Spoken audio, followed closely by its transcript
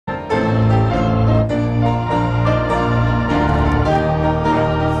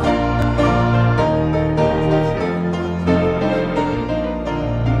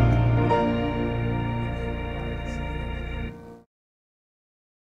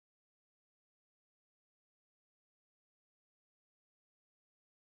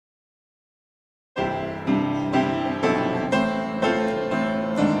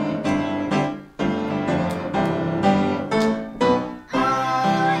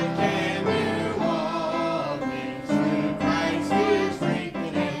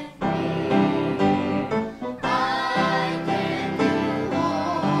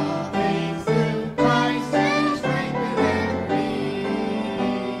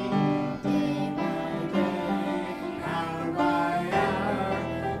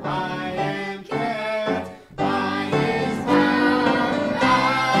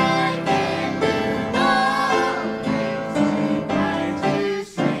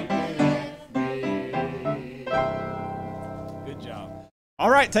All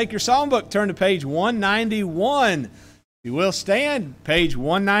right, take your songbook, turn to page 191. You will stand, page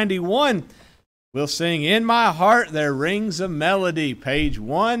 191. We'll sing "In My Heart There Rings a Melody," page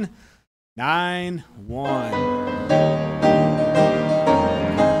 191.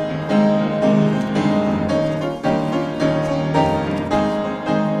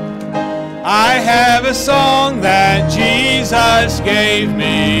 I have a song that Jesus gave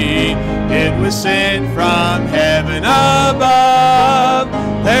me. It was sent from heaven above.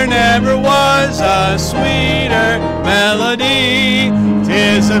 There never was a sweeter melody.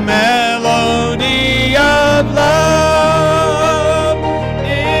 'Tis a melody of love.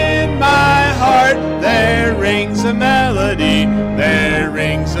 In my heart there rings a melody. There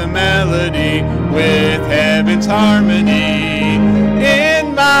rings a melody with heaven's harmony.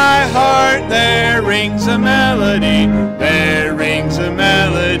 In my heart there rings a melody. There rings a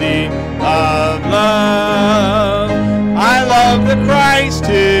melody of love. I love the Christ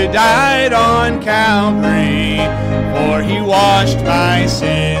who died on Calvary, for he washed my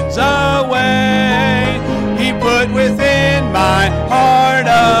sins away. He put within my heart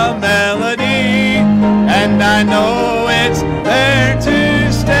a melody, and I know it's there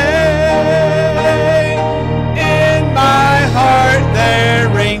to stay. In my heart there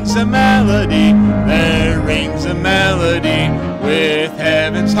rings a melody. There rings a melody with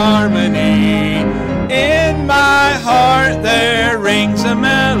heaven's harmony. In my heart there rings a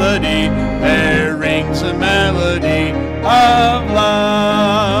melody. There rings a melody of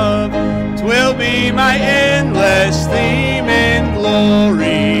love. 'Twill be my endless theme in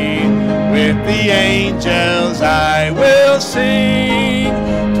glory. With the angels I will sing.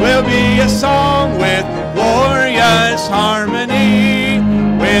 'Twill be a song with glorious harmony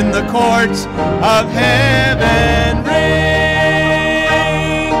when the courts of heaven ring.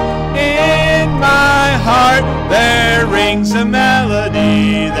 In my heart there rings a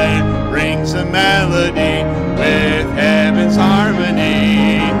melody. There rings a melody with heaven's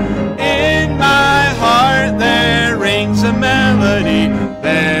harmony. In my heart there rings a melody.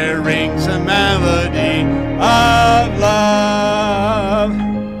 There rings a melody of love.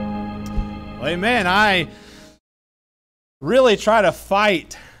 Well, amen. I really try to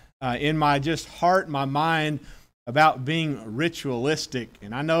fight in my just heart, my mind, about being ritualistic.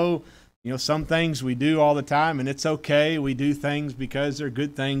 And I know, some things we do all the time, and it's okay. We do things because they're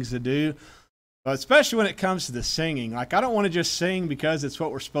good things to do. But especially when it comes to the singing. Like, I don't want to just sing because it's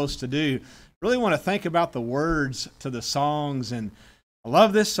what we're supposed to do. I really want to think about the words to the songs. And I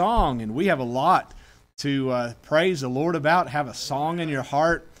love this song, and we have a lot to praise the Lord about. Have a song in your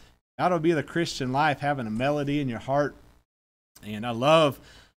heart. That'll be the Christian life, having a melody in your heart. And I love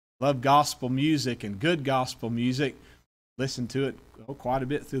gospel music and good gospel music. Listen to it quite a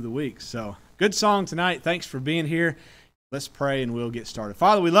bit through the week. So, good song tonight. Thanks for being here. Let's pray and we'll get started.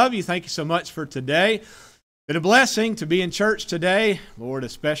 Father, we love you. Thank you so much for today. Been a blessing to be in church today, Lord,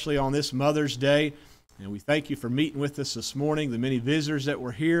 especially on this Mother's Day. And we thank you for meeting with us this morning, the many visitors that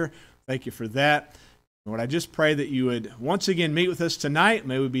were here. Thank you for that. Lord, I just pray that you would once again meet with us tonight.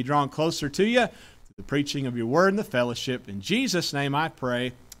 May we be drawn closer to you through the preaching of your word and the fellowship. In Jesus' name I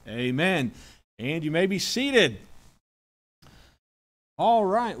pray. Amen. And you may be seated. All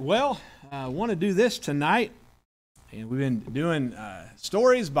right. Well, I want to do this tonight. And we've been doing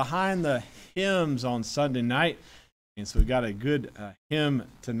stories behind the hymns on Sunday night. And so we've got a good hymn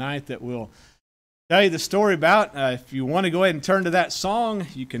tonight that we'll tell you the story about. If you want to go ahead and turn to that song,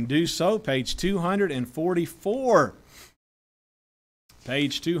 you can do so. Page 244.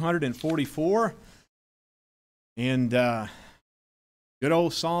 Page 244. And good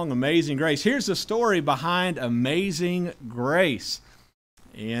old song, Amazing Grace. Here's the story behind Amazing Grace.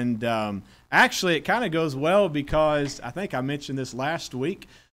 And actually, it kind of goes well because I think I mentioned this last week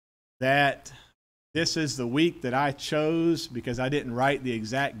that this is the week that I chose because I didn't write the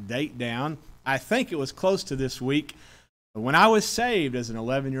exact date down. I think it was close to this week when I was saved as an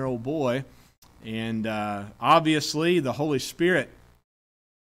 11-year-old boy. And obviously, the Holy Spirit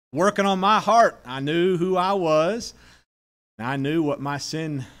working on my heart. I knew who I was. And I knew what my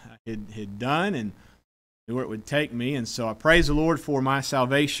sin had done and knew where it would take me. And so I praise the Lord for my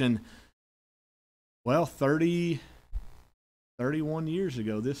salvation. Well, 31 years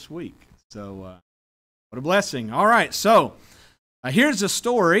ago this week. So what a blessing. All right, so here's the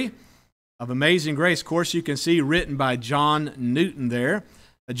story of Amazing Grace. Of course, you can see written by John Newton there.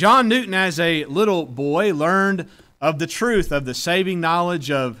 John Newton, as a little boy, learned of the truth of the saving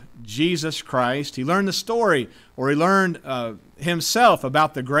knowledge of Jesus Christ. He learned the story, or he learned himself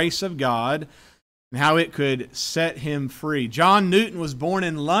about the grace of God and how it could set him free. John Newton was born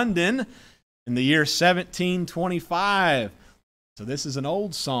in London in the year 1725. So this is an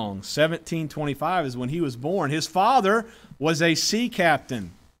old song. 1725 is when he was born. His father was a sea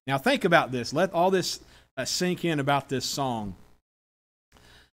captain. Now think about this. Let all this sink in about this song.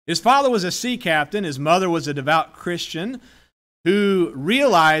 His father was a sea captain. His mother was a devout Christian who,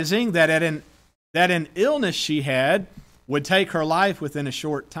 realizing that an illness she had would take her life within a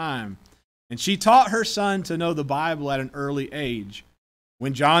short time. And she taught her son to know the Bible at an early age.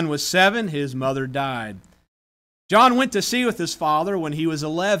 When John was 7, his mother died. John went to sea with his father when he was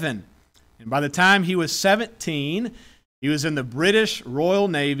 11. And by the time he was 17, he was in the British Royal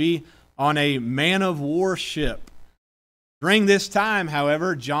Navy on a man-of-war ship. During this time,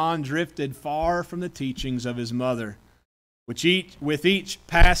 however, John drifted far from the teachings of his mother. With each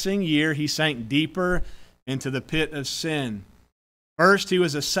passing year, he sank deeper into the pit of sin. First, he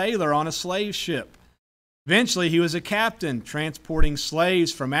was a sailor on a slave ship. Eventually, he was a captain transporting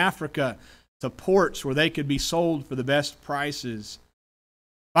slaves from Africa to ports where they could be sold for the best prices.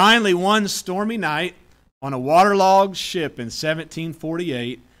 Finally, one stormy night on a waterlogged ship in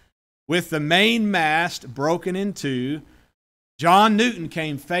 1748, with the main mast broken in two, John Newton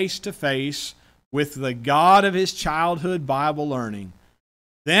came face to face with the God of his childhood Bible learning.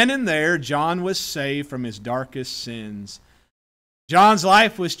 Then and there, John was saved from his darkest sins. John's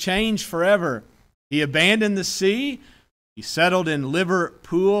life was changed forever. He abandoned the sea. He settled in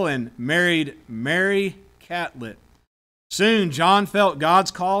Liverpool and married Mary Catlett. Soon, John felt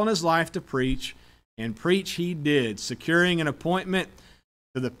God's call in his life to preach, and preach he did, securing an appointment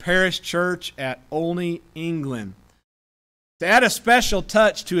to the parish church at Olney, England. To add a special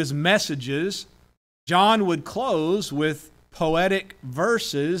touch to his messages, John would close with poetic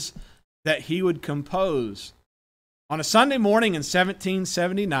verses that he would compose. On a Sunday morning in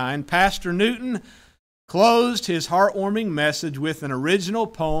 1779, Pastor Newton closed his heartwarming message with an original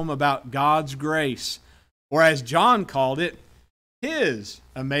poem about God's grace, or as John called it, His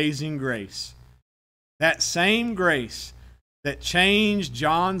amazing grace. That same grace that changed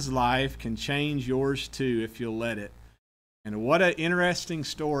John's life can change yours too if you'll let it. And what an interesting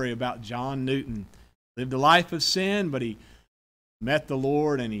story about John Newton. Lived a life of sin, but he met the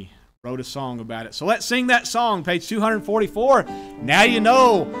Lord and he wrote a song about it. So let's sing that song, page 244. Now you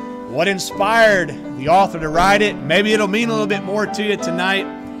know what inspired the author to write it. Maybe it'll mean a little bit more to you tonight.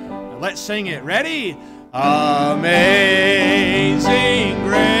 Let's sing it. Ready? Amazing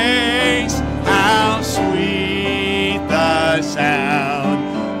grace, how sweet the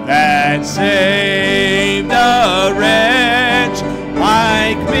sound that saved a wretch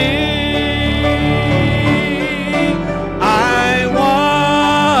like me. I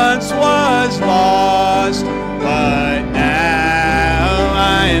once was lost, but now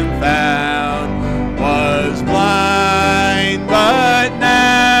I am found. Was blind, but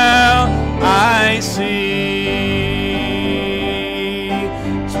now I see.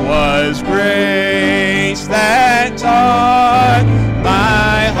 'Twas grace that taught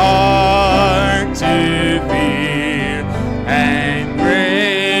my heart to fear, and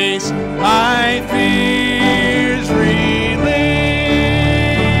grace my fears relieve.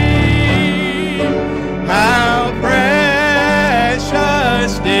 How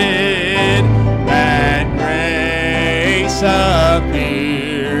precious did that grace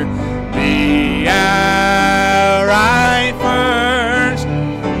appear the hour I first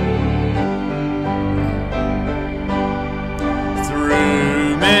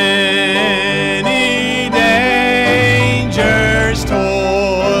through many dangers,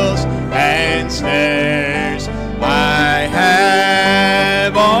 toils, and snares I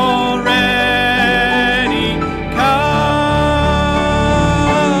have already come.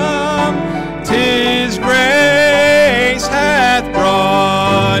 'Tis grace hath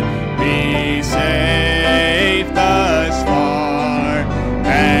brought me safe thus far,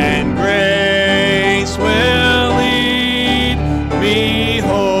 and grace will lead me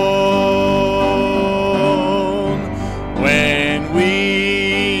home. When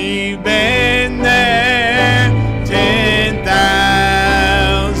we've been there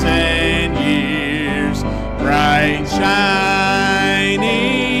 10,000 years, bright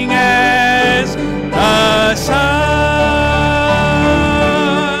shining as the sun,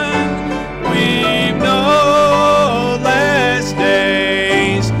 we've no less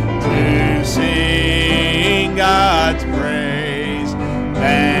days to sing God's praise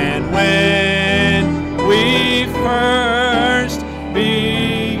than when we first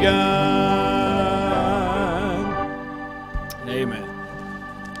begun. Amen.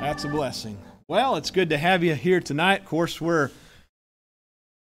 That's a blessing. Well, it's good to have you here tonight. Of course, we're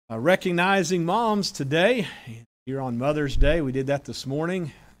recognizing moms today. Here on Mother's Day, we did that this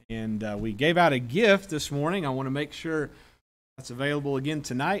morning, and we gave out a gift this morning. I want to make sure that's available again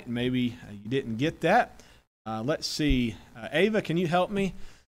tonight. Maybe you didn't get that. Let's see. Ava, can you help me?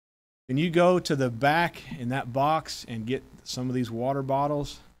 Can you go to the back in that box and get some of these water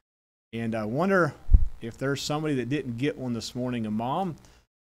bottles? And I wonder if there's somebody that didn't get one this morning, a mom.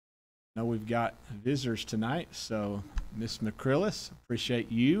 I know we've got visitors tonight, so Miss McCrillis, appreciate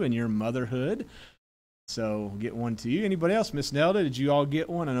you and your motherhood. So we'll get one to you. Anybody else? Miss Nelda, did you all get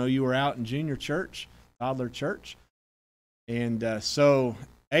one? I know you were out in junior church, toddler church. And so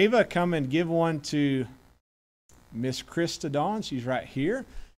Ava, come and give one to Miss Krista Dawn. She's right here.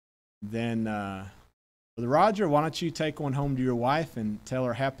 Then Brother Roger, why don't you take one home to your wife and tell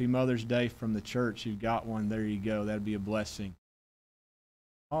her Happy Mother's Day from the church. You've got one. There you go. That'd be a blessing.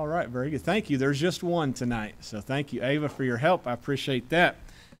 All right, very good. Thank you. There's just one tonight. So thank you, Ava, for your help. I appreciate that.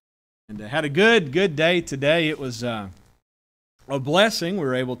 And had a good day today. It was a blessing. We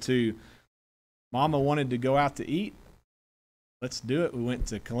were able to, Mama wanted to go out to eat. Let's do it. We went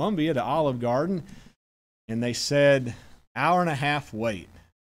to Columbia, to Olive Garden, and they said, hour and a half wait.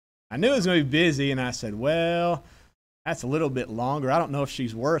 I knew it was going to be busy, and I said, well, that's a little bit longer. I don't know if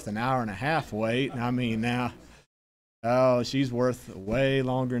she's worth an hour and a half wait. I mean, now, oh, she's worth way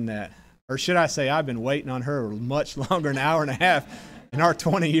longer than that. Or should I say, I've been waiting on her much longer than an hour and a half in our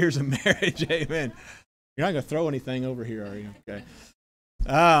 20 years of marriage. Amen. You're not going to throw anything over here, are you? Okay.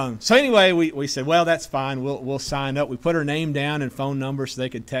 So anyway, we said, well, that's fine. We'll sign up. We put her name down and phone number so they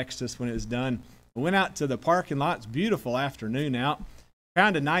could text us when it was done. We went out to the parking lot. It's a beautiful afternoon out.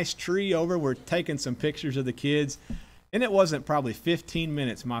 Found a nice tree over. We're taking some pictures of the kids. And it wasn't probably 15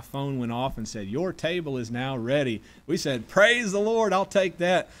 minutes. My phone went off and said, your table is now ready. We said, praise the Lord, I'll take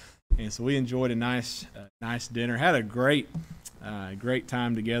that. And so we enjoyed a nice dinner. Had a great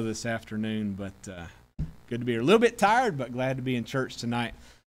time together this afternoon, but good to be here. A little bit tired, but glad to be in church tonight.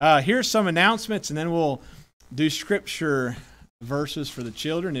 Here's some announcements, and then we'll do scripture verses for the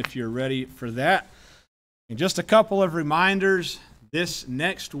children if you're ready for that. And just a couple of reminders. This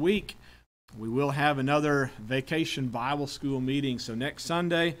next week, we will have another Vacation Bible School meeting. So next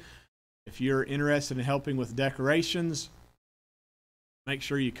Sunday, if you're interested in helping with decorations, make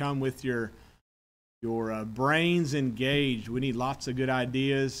sure you come with your brains engaged. We need lots of good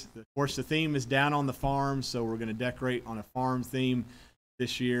ideas. Of course, the theme is down on the farm, so we're going to decorate on a farm theme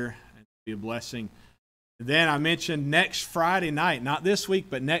this year. It'll be a blessing. And then I mentioned next Friday night, not this week,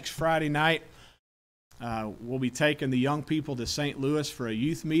 but next Friday night, we'll be taking the young people to St. Louis for a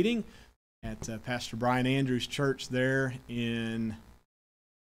youth meeting at Pastor Brian Andrews' church there in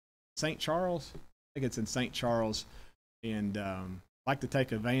St. Charles. I think it's in St. Charles. And I'd like to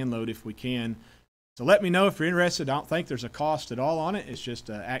take a van load if we can. So let me know if you're interested. I don't think there's a cost at all on it. It's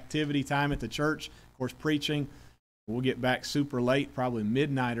just activity time at the church. Of course, preaching. We'll get back super late, probably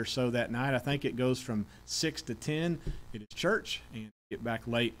midnight or so that night. I think it goes from 6 to 10 at his church and get back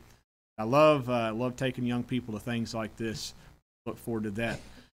late. I love taking young people to things like this. Look forward to that.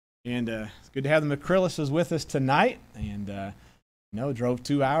 And it's good to have the McCrillises with us tonight. And, drove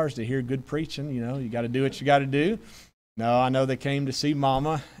 2 hours to hear good preaching. You got to do what you got to do. No, I know they came to see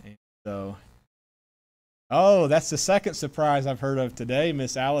Mama. And so, oh, that's the second surprise I've heard of today.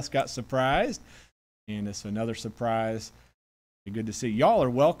 Miss Alice got surprised. And it's another surprise. Good to see you. Y'all are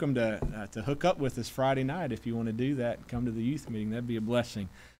welcome to hook up with us Friday night if you want to do that. Come to the youth meeting. That'd be a blessing.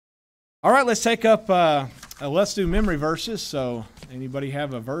 All right, let's take up, let's do memory verses. So anybody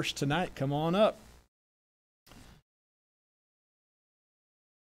have a verse tonight? Come on up.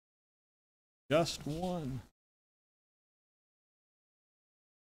 Just one.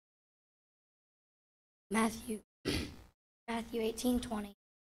 Matthew 18:20.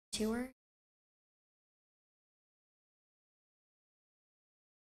 2 words.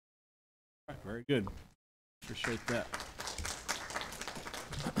 All right, very good. Appreciate that.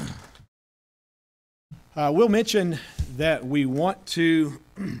 We'll mention that we want to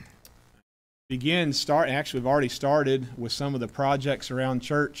actually we've already started with some of the projects around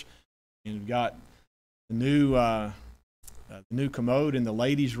church, and we've got the new commode in the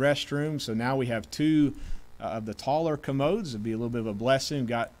ladies' restroom. So now we have 2 of the taller commodes. It'll be a little bit of a blessing. We've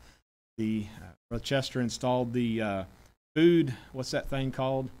got the Brother Chester installed the food, what's that thing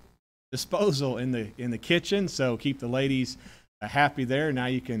called? Disposal in the kitchen. So keep the ladies happy there. Now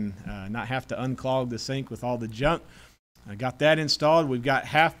you can not have to unclog the sink with all the junk. I got that installed. We've got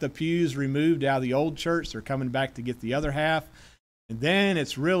half the pews removed out of the old church. They're coming back to get the other half. And then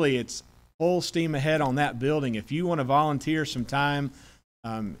it's full steam ahead on that building. If you want to volunteer some time,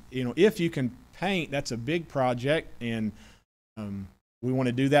 if you can paint, that's a big project. And we want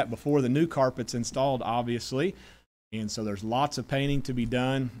to do that before the new carpet's installed, obviously. And so there's lots of painting to be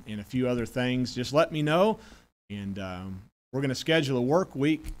done and a few other things. Just let me know. And We're going to schedule a work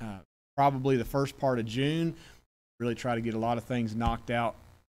week, probably the first part of June. Really try to get a lot of things knocked out,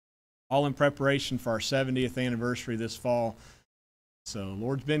 all in preparation for our 70th anniversary this fall. So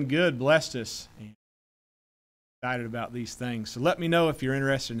Lord's been good, blessed us, and excited about these things. So let me know if you're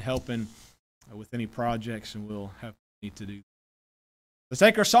interested in helping with any projects, and we'll have need to do. Let's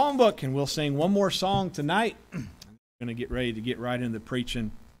take our songbook, and we'll sing one more song tonight. I'm going to get ready to get right into the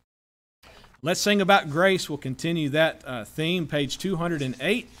preaching. Let's sing about grace. We'll continue that theme, page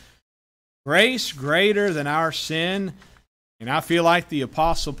 208. Grace greater than our sin. And I feel like the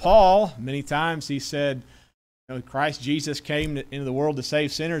Apostle Paul, many times he said, Christ Jesus came into the world to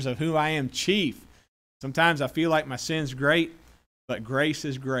save sinners, of whom I am chief. Sometimes I feel like my sin's great, but grace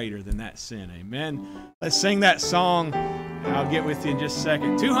is greater than that sin. Amen. Let's sing that song. I'll get with you in just a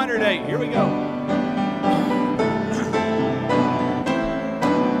second. 208, here we go.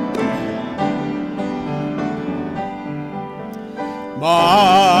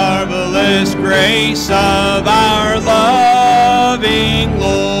 Marvelous grace of our loving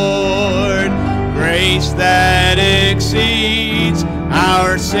Lord, grace that exceeds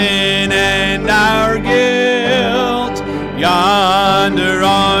our sin and our guilt. Yonder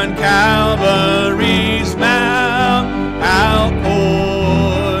on Calvary's Mount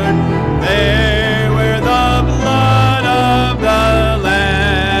outpoured, there where the blood of the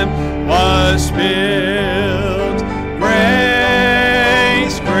Lamb was spilled.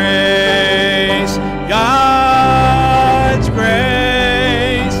 Grace, grace, God's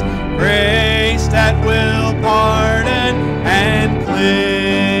grace, grace that will pardon and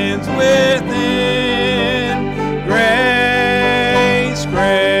cleanse within. Grace,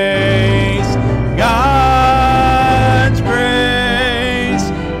 grace, God's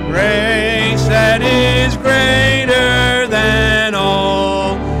grace, grace that is greater than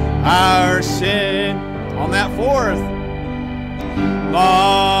all our sin. On that fourth.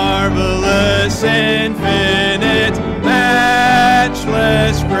 Marvelous, infinite,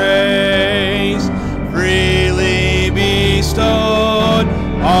 matchless grace, freely bestowed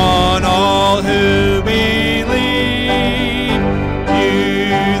on all who believe.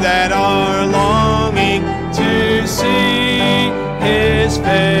 You that are longing to see His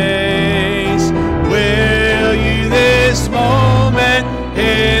face, will you this moment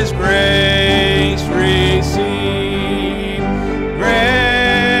His grace receive?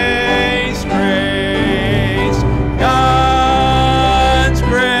 Grace, grace, God's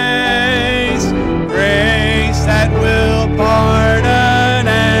grace, grace that will pardon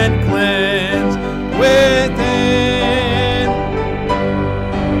and cleanse within.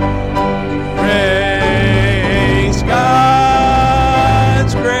 Praise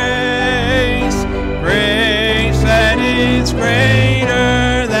God's grace, grace that is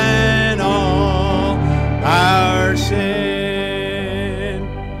greater than all our sin.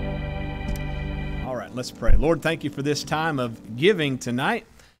 All right, let's pray. Lord, thank you for this time of giving tonight.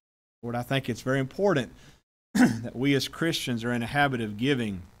 Lord, I think it's very important that we as Christians are in a habit of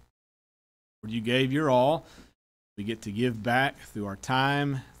giving. Lord, you gave your all. We get to give back through our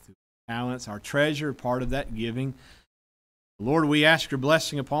time, through our talents, our treasure, part of that giving. Lord, we ask your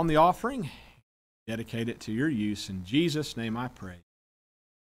blessing upon the offering. Dedicate it to your use. In Jesus' name I pray.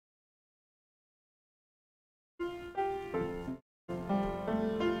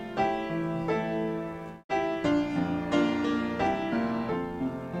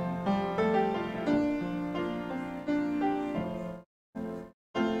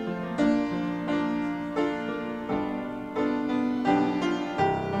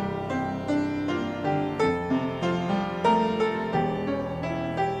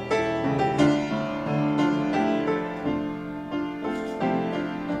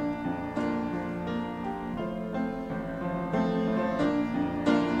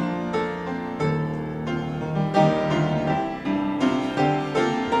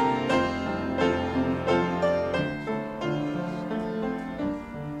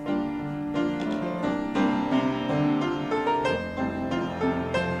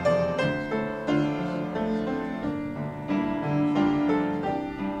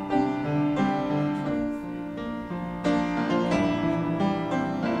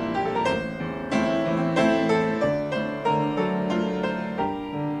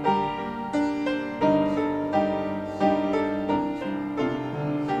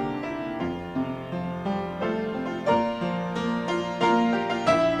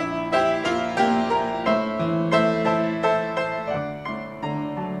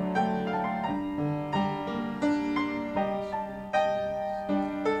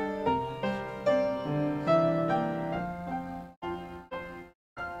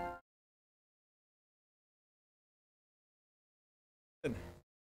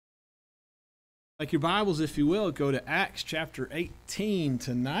 Take your Bibles, if you will, go to Acts chapter 18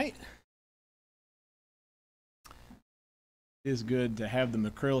 tonight. It is good to have the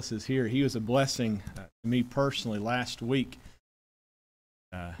McCrillises here. He was a blessing to me personally last week.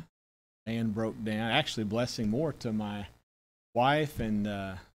 Van broke down. Actually, a blessing more to my wife, and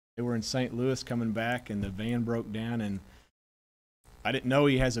they were in St. Louis coming back, and the van broke down, and I didn't know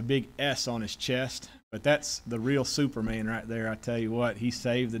he has a big S on his chest, but that's the real Superman right there. I tell you what, he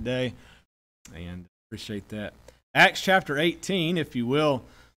saved the day, and appreciate that. Acts chapter 18, if you will,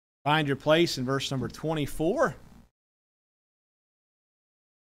 find your place in verse number 24.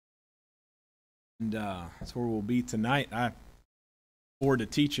 And that's where we'll be tonight. I look forward to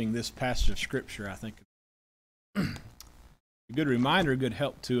teaching this passage of Scripture. I think a good reminder, a good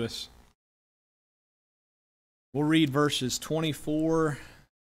help to us. We'll read verses 24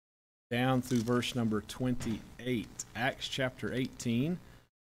 down through verse number 28. Acts chapter 18.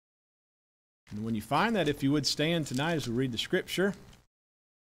 And when you find that, if you would stand tonight as we read the Scripture.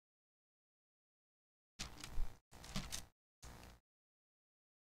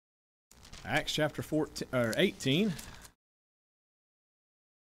 Acts chapter 18.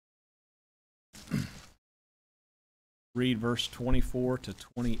 Read verse 24 to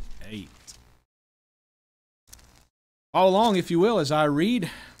 28. Follow along, if you will, as I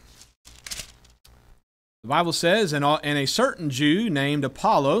read. The Bible says, and a certain Jew named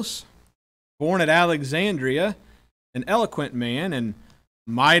Apollos, born at Alexandria, an eloquent man and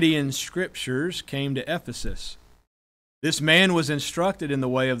mighty in Scriptures, came to Ephesus. This man was instructed in the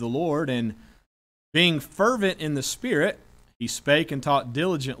way of the Lord, and being fervent in the Spirit, he spake and taught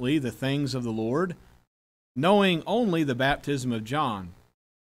diligently the things of the Lord, knowing only the baptism of John.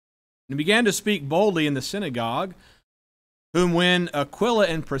 And began to speak boldly in the synagogue, whom when Aquila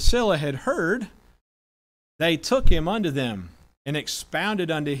and Priscilla had heard, they took him unto them, and expounded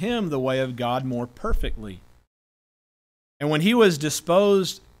unto him the way of God more perfectly. And when he was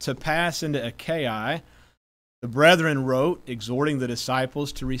disposed to pass into Achaia, the brethren wrote, exhorting the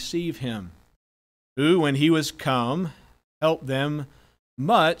disciples to receive him, who, when he was come, helped them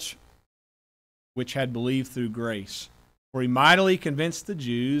much which had believed through grace. For he mightily convinced the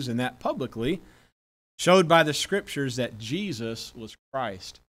Jews, and that publicly, showed by the Scriptures that Jesus was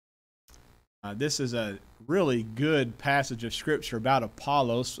Christ. This is a really good passage of Scripture about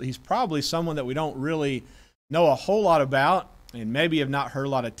Apollos. He's probably someone that we don't really know a whole lot about, and maybe have not heard a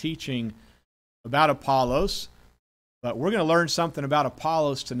lot of teaching about Apollos. But we're going to learn something about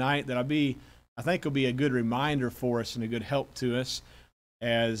Apollos tonight that I think will be a good reminder for us and a good help to us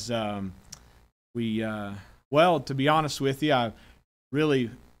as to be honest with you, I've really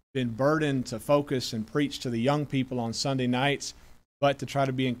been burdened to focus and preach to the young people on Sunday nights, but to try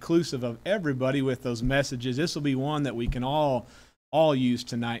to be inclusive of everybody with those messages. This will be one that we can all use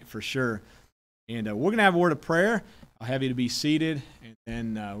tonight for sure. And we're going to have a word of prayer. I'll have you to be seated, and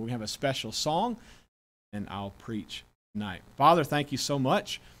then we're going to have a special song, and I'll preach tonight. Father, thank you so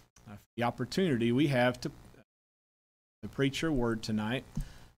much for the opportunity we have to preach your word tonight.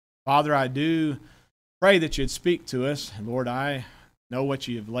 Father, I do pray that you'd speak to us. Lord, I know what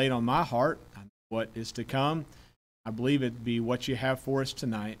you have laid on my heart, what is to come. I believe it be what you have for us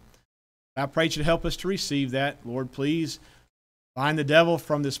tonight. I pray you to help us to receive that. Lord, please bind the devil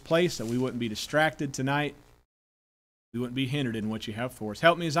from this place that we wouldn't be distracted tonight. We wouldn't be hindered in what you have for us.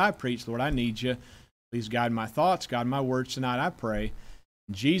 Help me as I preach, Lord. I need you. Please guide my thoughts, guide my words tonight, I pray.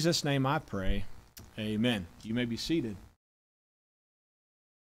 In Jesus' name I pray. Amen. You may be seated.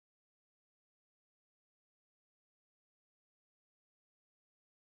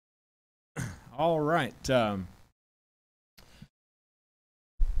 All right.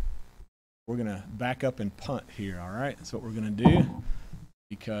 We're going to back up and punt here, all right? That's what we're going to do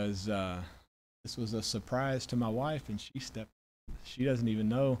because this was a surprise to my wife, and she doesn't even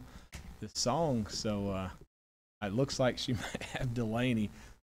know this song, so it looks like she might have Delaney.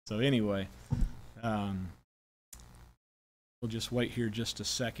 So anyway, we'll just wait here just a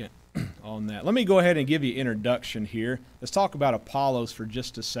second on that. Let me go ahead and give you an introduction here. Let's talk about Apollos for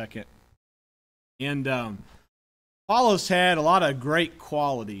just a second. And Apollos had a lot of great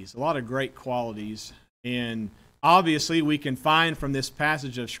qualities, and obviously we can find from this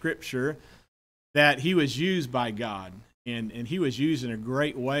passage of Scripture that he was used by God, and he was used in a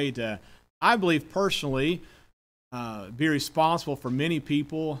great way to, I believe personally, be responsible for many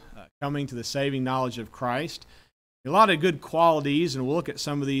people coming to the saving knowledge of Christ. A lot of good qualities, and we'll look at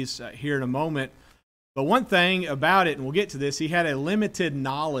some of these here in a moment. But one thing about it, and we'll get to this, he had a limited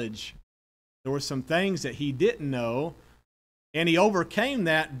knowledge. There were some things that he didn't know, and he overcame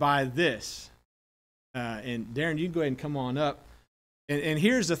that by this. And Darren, you can go ahead and come on up. And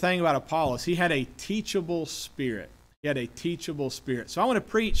here's the thing about Apollos. He had a teachable spirit. He had a teachable spirit. So I want to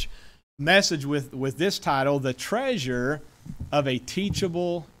preach a message with this title, The Treasure of a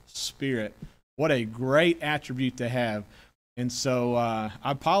Teachable Spirit. What a great attribute to have. And so I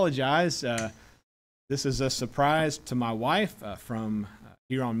apologize. This is a surprise to my wife from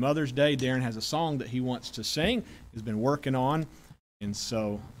here on Mother's Day. Darren has a song that he wants to sing. He's been working on. And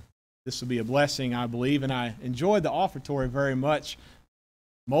so this will be a blessing, I believe. And I enjoyed the offertory very much.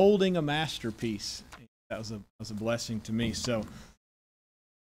 Molding a masterpiece. That was a blessing to me. So,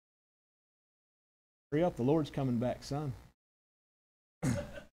 hurry up, the Lord's coming back, son.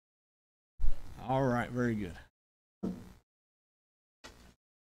 All right, very good.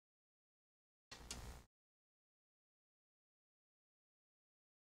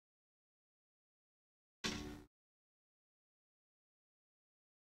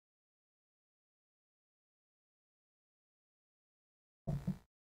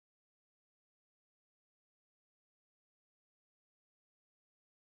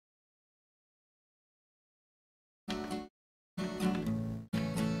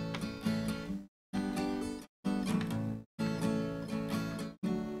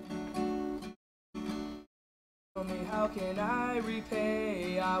 Tell me, how can I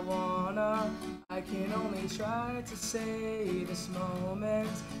repay? I can only try to say this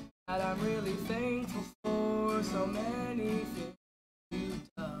moment that I'm really thankful for so many things you've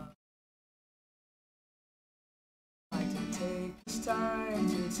done. I'd like to take this time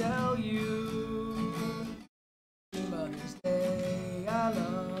to tell you, Mother's Day, I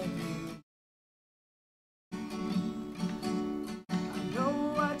love you. I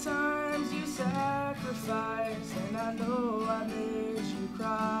know at times you sacrifice, and I know I made you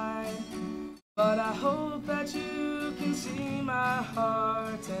cry, but I hope that you can see my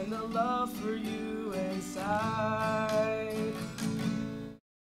heart and the love for you inside.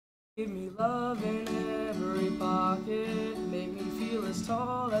 Give me love in every pocket, make me feel as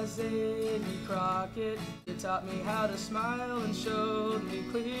tall as Davy Crockett. You taught me how to smile and showed me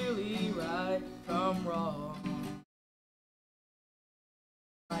clearly right from wrong.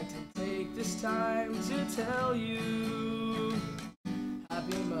 I'd like to take this time to tell you,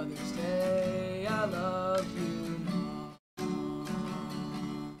 Happy Mother's Day, I love you, Mom.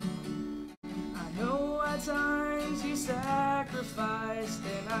 I know at times you sacrificed,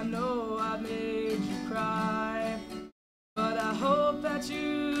 and I know I made you cry, but I hope that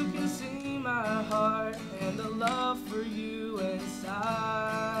you can see my heart and the love for you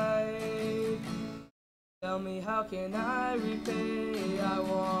inside. Tell me, how can I repay?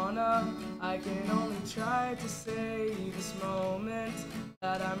 I can only try to say this moment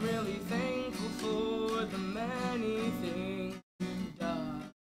that I'm really thankful for the many things you've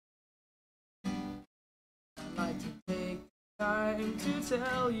done. I'd like to take time to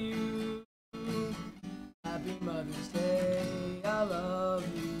tell you, Happy Mother's Day, I love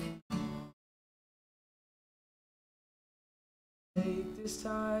you. Take this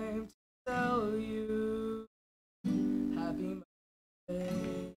time to tell you, Happy Mother's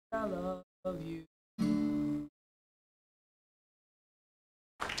Day, I love you.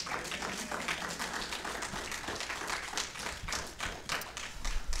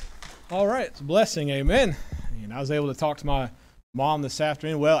 All right, it's a blessing, amen. And I was able to talk to my mom this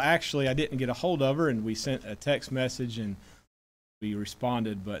afternoon. Well, actually, I didn't get a hold of her, and we sent a text message, and we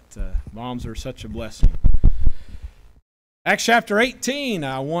responded, but moms are such a blessing. Acts chapter 18,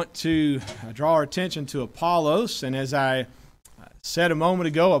 I want to draw our attention to Apollos, and as I said a moment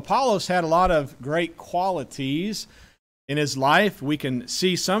ago, Apollos had a lot of great qualities in his life. We can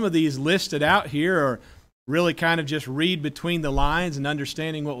see some of these listed out here, or really kind of just read between the lines and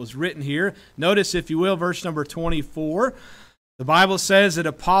understanding what was written here. Notice, if you will, verse number 24. The Bible says that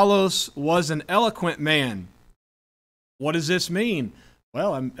Apollos was an eloquent man. What does this mean?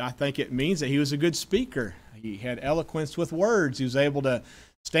 Well, I think it means that he was a good speaker. He had eloquence with words. He was able to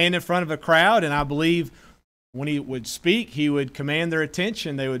stand in front of a crowd, and I believe when he would speak, he would command their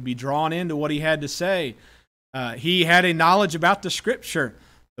attention. They would be drawn into what he had to say. He had a knowledge about the Scripture.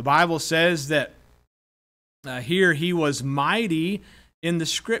 The Bible says that here he was mighty in the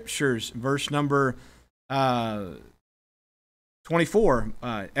Scriptures. Verse number 24.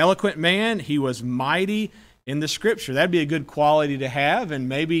 Eloquent man, he was mighty in the Scripture. That'd be a good quality to have, and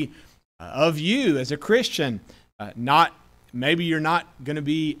maybe of you as a Christian, maybe you're not going to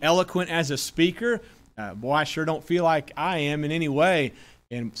be eloquent as a speaker. Boy, I sure don't feel like I am in any way.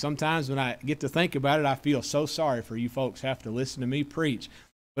 And sometimes when I get to think about it, I feel so sorry for you folks who have to listen to me preach.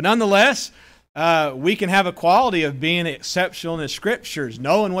 But nonetheless, we can have a quality of being exceptional in the Scriptures,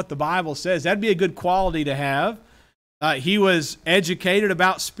 knowing what the Bible says. That'd be a good quality to have. he was educated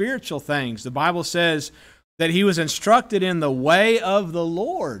about spiritual things. The Bible says that he was instructed in the way of the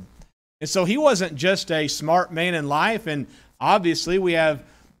Lord. And so he wasn't just a smart man in life. And obviously we have,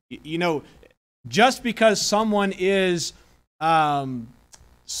 just because someone is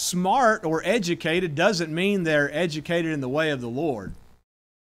smart or educated doesn't mean they're educated in the way of the Lord.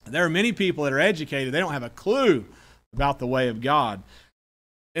 There are many people that are educated, they don't have a clue about the way of God.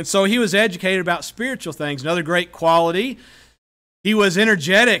 And so he was educated about spiritual things. Another great quality, he was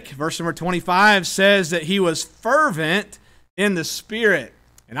energetic. Verse number 25 says that he was fervent in the Spirit.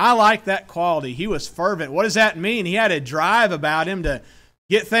 And I like that quality. He was fervent. What does that mean? He had a drive about him to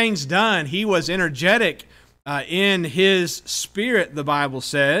get things done. He was energetic in his spirit, the Bible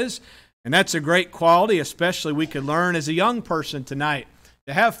says. And that's a great quality, especially we could learn as a young person tonight,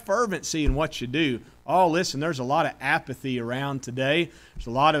 to have fervency in what you do. Oh, listen, there's a lot of apathy around today. There's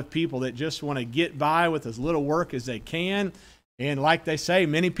a lot of people that just want to get by with as little work as they can. And like they say,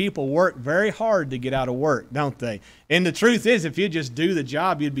 many people work very hard to get out of work, don't they? And the truth is, if you just do the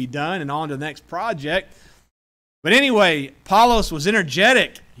job, you'd be done and on to the next project. But anyway, Apollos was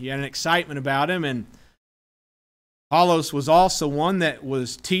energetic. He had an excitement about him. And Apollos was also one that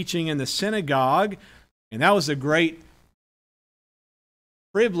was teaching in the synagogue. And that was a great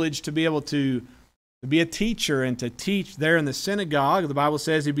privilege to be able to be a teacher and to teach there in the synagogue. The Bible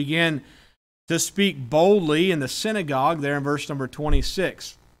says he began to speak boldly in the synagogue there in verse number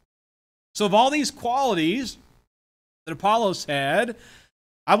 26. So of all these qualities that Apollos had,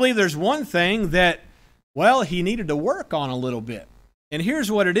 I believe there's one thing that, well, he needed to work on a little bit. And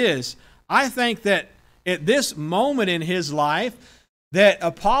here's what it is. I think that at this moment in his life, that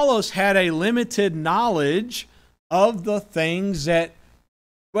Apollos had a limited knowledge of the things that,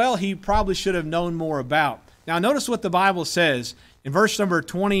 well, he probably should have known more about. Now, notice what the Bible says in verse number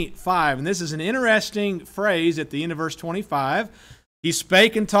 25, and this is an interesting phrase at the end of verse 25. He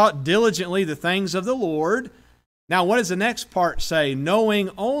spake and taught diligently the things of the Lord. Now, what does the next part say? Knowing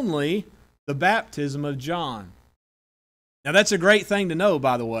only the baptism of John. Now, that's a great thing to know,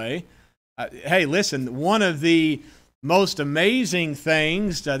 by the way. Hey, listen, one of the most amazing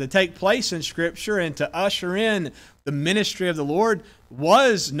things to take place in Scripture and to usher in the ministry of the Lord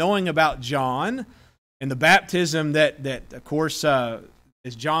was knowing about John and the baptism that of course,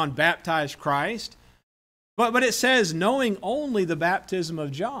 as John baptized Christ. But it says, knowing only the baptism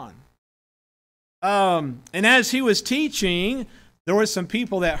of John. And as he was teaching, there were some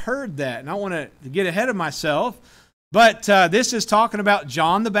people that heard that. And I don't want to get ahead of myself, but this is talking about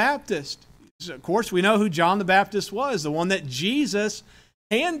John the Baptist. Of course, we know who John the Baptist was, the one that Jesus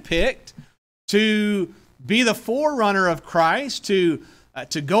handpicked to be the forerunner of Christ, to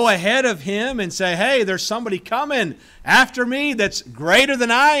go ahead of him and say, hey, there's somebody coming after me that's greater than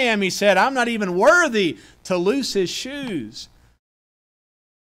I am. He said, I'm not even worthy to loose his shoes.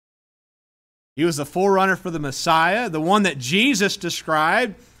 He was the forerunner for the Messiah, the one that Jesus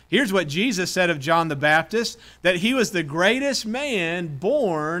described. Here's what Jesus said of John the Baptist, that he was the greatest man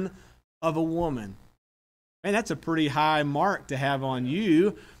born of a woman. Man, that's a pretty high mark to have on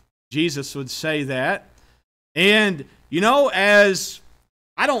you. Jesus would say that. And, as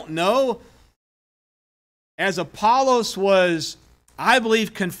Apollos was, I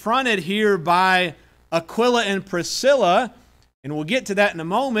believe, confronted here by Aquila and Priscilla, and we'll get to that in a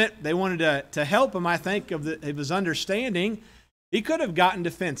moment, they wanted to help him, I think, of his understanding, he could have gotten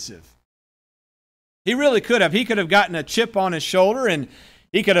defensive. He really could have. He could have gotten a chip on his shoulder, and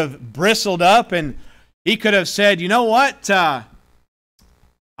he could have bristled up, and he could have said, you know what,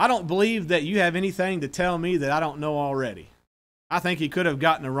 I don't believe that you have anything to tell me that I don't know already. I think he could have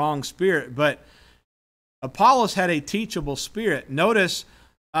gotten the wrong spirit, but Apollos had a teachable spirit. Notice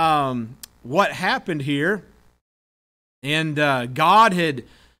what happened here, and God had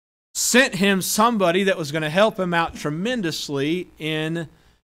sent him somebody that was going to help him out tremendously in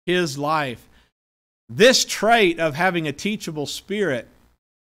his life. This trait of having a teachable spirit.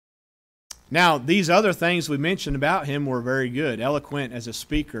 Now, these other things we mentioned about him were very good. Eloquent as a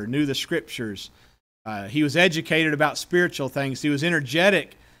speaker, knew the Scriptures. He was educated about spiritual things. He was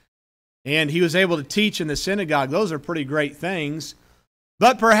energetic, and he was able to teach in the synagogue. Those are pretty great things.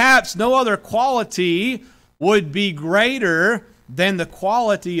 But perhaps no other quality would be greater than the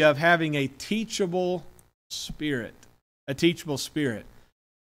quality of having a teachable spirit. A teachable spirit.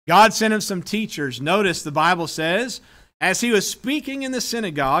 God sent him some teachers. Notice the Bible says, as he was speaking in the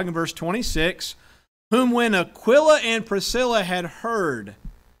synagogue, in verse 26, whom when Aquila and Priscilla had heard.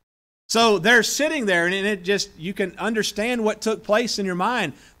 So they're sitting there, and it just, you can understand what took place in your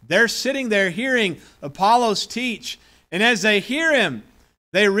mind. They're sitting there hearing Apollos teach, and as they hear him,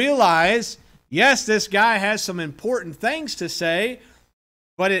 they realize, yes, this guy has some important things to say,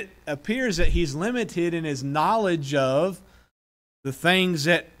 but it appears that he's limited in his knowledge of the things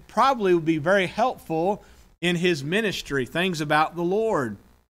that probably would be very helpful in his ministry, things about the Lord.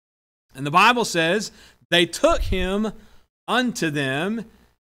 And the Bible says, they took him unto them.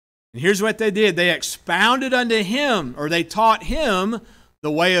 And here's what they did. They expounded unto him, or they taught him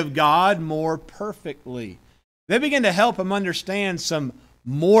the way of God more perfectly. They began to help him understand some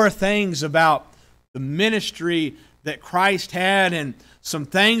more things about the ministry that Christ had and some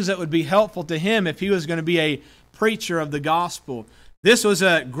things that would be helpful to him if he was going to be a preacher of the gospel. This was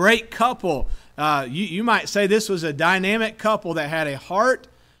a great couple. You might say this was a dynamic couple that had a heart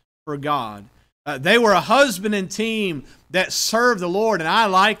for God. They were a husband and team that served the Lord, and I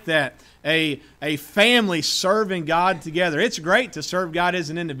like that. A family serving God together. It's great to serve God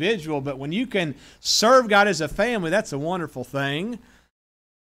as an individual, but when you can serve God as a family, that's a wonderful thing.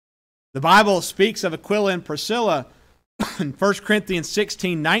 The Bible speaks of Aquila and Priscilla in 1 Corinthians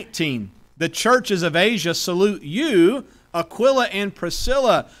 16:19. The churches of Asia salute you. Aquila and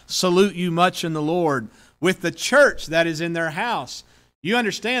Priscilla salute you much in the Lord, with the church that is in their house. You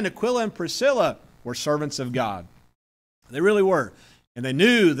understand, Aquila and Priscilla were servants of God. They really were. And they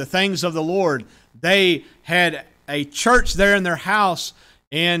knew the things of the Lord. They had a church there in their house,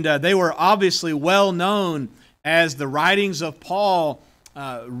 and they were obviously well known as the writings of Paul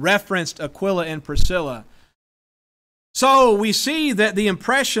referenced Aquila and Priscilla. So we see that the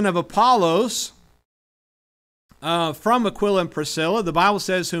impression of Apollos from Aquila and Priscilla, the Bible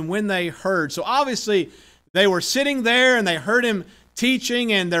says, whom when they heard. So obviously they were sitting there and they heard him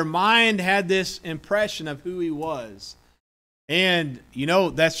teaching, and their mind had this impression of who he was. And, you know,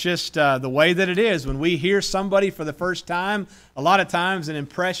 that's just the way that it is. When we hear somebody for the first time, a lot of times an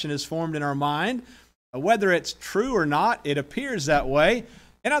impression is formed in our mind. Whether it's true or not, it appears that way.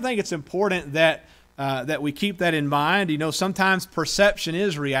 And I think it's important that that we keep that in mind. You know, sometimes perception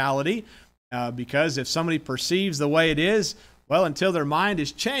is reality, because if somebody perceives the way it is, well, until their mind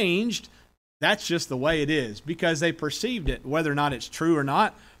is changed, that's just the way it is, because they perceived it. Whether or not it's true or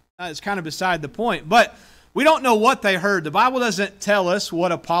not, it's kind of beside the point. But we don't know what they heard. The Bible doesn't tell us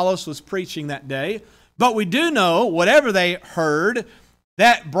what Apollos was preaching that day, but we do know whatever they heard,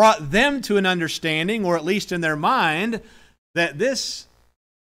 that brought them to an understanding, or at least in their mind, that this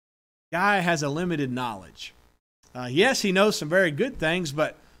guy has a limited knowledge. Yes, he knows some very good things,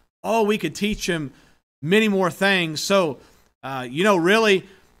 but we could teach him many more things. So, you know, really,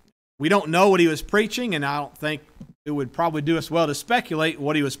 we don't know what he was preaching, and I don't think it would probably do us well to speculate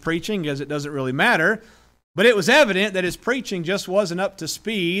what he was preaching, because it doesn't really matter. But it was evident that his preaching just wasn't up to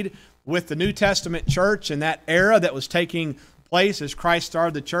speed with the New Testament church in that era that was taking place as Christ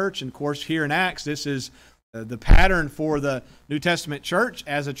started the church. And of course, here in Acts, this is the pattern for the New Testament church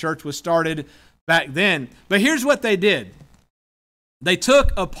as a church was started back then. But here's what they did. They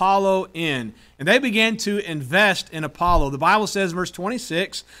took Apollo in, and they began to invest in Apollo. The Bible says, verse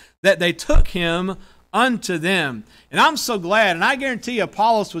 26, that they took him unto them. And I'm so glad, and I guarantee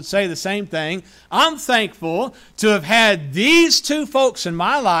Apollos would say the same thing. I'm thankful to have had these two folks in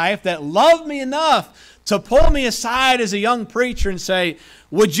my life that loved me enough to pull me aside as a young preacher and say,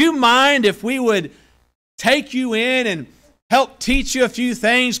 would you mind if we would take you in and help teach you a few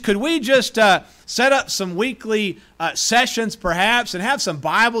things? Could we just set up some weekly sessions perhaps and have some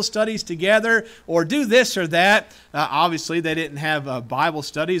Bible studies together, or do this or that? Obviously, they didn't have Bible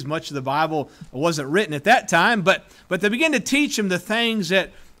studies. Much of the Bible wasn't written at that time, but they began to teach him the things that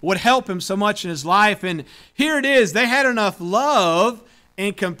would help him so much in his life. And here it is. They had enough love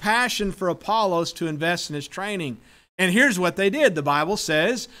and compassion for Apollos to invest in his training. And here's what they did. The Bible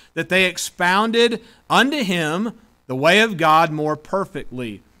says that they expounded unto him the way of God more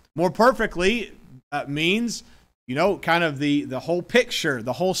perfectly. More perfectly means, you know, kind of the whole picture,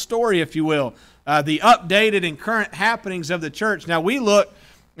 the whole story, if you will, the updated and current happenings of the church. Now, we look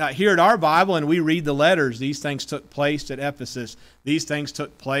here at our Bible and we read the letters. These things took place at Ephesus. These things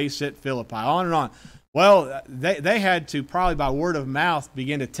took place at Philippi, on and on. Well, they had to probably by word of mouth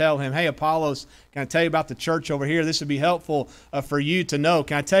begin to tell him, hey, Apollos, can I tell you about the church over here? This would be helpful for you to know.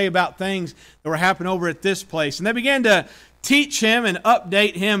 Can I tell you about things that were happening over at this place? And they began to teach him and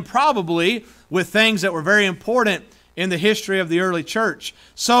update him probably with things that were very important in the history of the early church.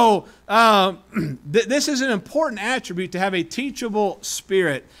 So this is an important attribute, to have a teachable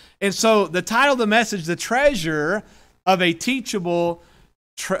spirit. And so the title of the message, The Treasure of a Teachable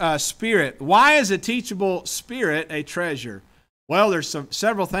Spirit. Why is a teachable spirit a treasure? Well, there's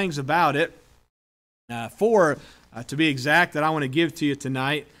several things about it, four to be exact, that I want to give to you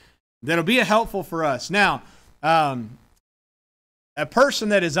tonight that'll be helpful for us. Now, A person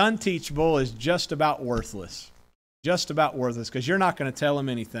that is unteachable is just about worthless. Just about worthless, because you're not going to tell them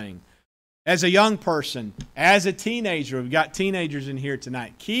anything. As a young person, as a teenager, we've got teenagers in here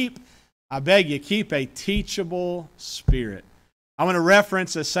tonight. I beg you, keep a teachable spirit. I want to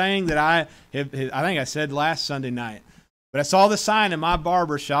reference a saying that I think I said last Sunday night. But I saw the sign in my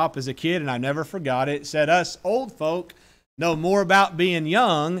barber shop as a kid, and I never forgot it. It said, "Us old folk know more about being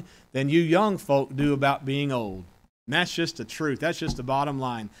young than you young folk do about being old." And that's just the truth. That's just the bottom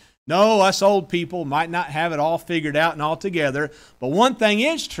line. No, us old people might not have it all figured out and all together, but one thing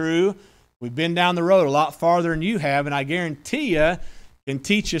is true. We've been down the road a lot farther than you have, and I guarantee you can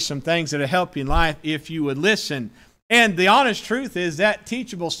teach you some things that will help you in life if you would listen. And the honest truth is that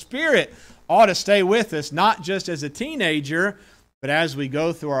teachable spirit ought to stay with us, not just as a teenager, but as we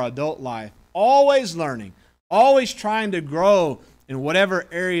go through our adult life. Always learning, always trying to grow in whatever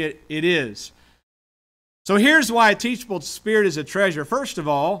area it is. So here's why a teachable spirit is a treasure. First of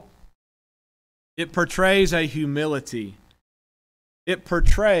all, it portrays a humility. It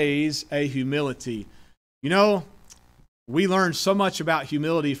portrays a humility. You know, we learn so much about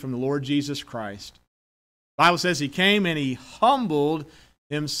humility from the Lord Jesus Christ. The Bible says He came and He humbled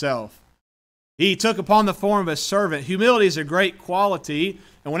Himself. He took upon the form of a servant. Humility is a great quality.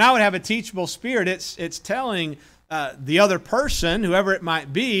 And when I would have a teachable spirit, it's telling the other person, whoever it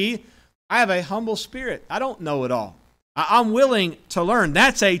might be, I have a humble spirit. I don't know it all. I'm willing to learn.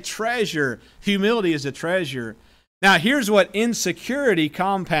 That's a treasure. Humility is a treasure. Now, here's what insecurity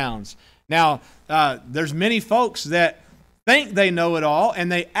compounds. Now, there's many folks that think they know it all,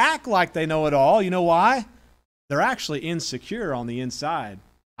 and they act like they know it all. You know why? They're actually insecure on the inside.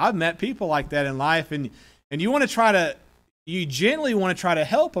 I've met people like that in life, and you genuinely want to try to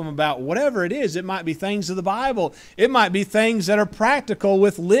help them about whatever it is. It might be things of the Bible. It might be things that are practical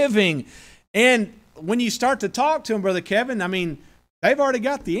with living. And when you start to talk to them, Brother Kevin, I mean, they've already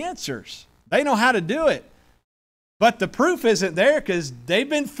got the answers. They know how to do it. But the proof isn't there because they've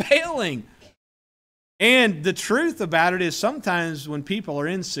been failing. And the truth about it is sometimes when people are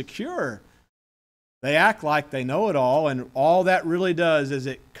insecure, they act like they know it all, and all that really does is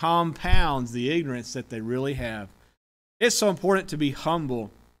it compounds the ignorance that they really have. It's so important to be humble.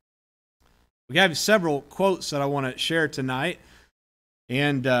 We have several quotes that I want to share tonight,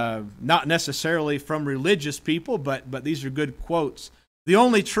 and not necessarily from religious people, but these are good quotes. The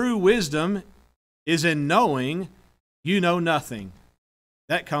only true wisdom is in knowing you know nothing.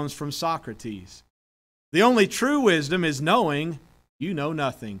 That comes from Socrates. The only true wisdom is knowing you know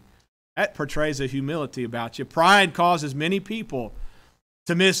nothing. That portrays a humility about you. Pride causes many people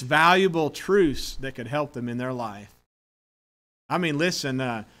to miss valuable truths that could help them in their life. I mean, listen,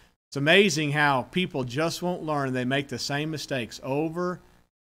 it's amazing how people just won't learn. They make the same mistakes over,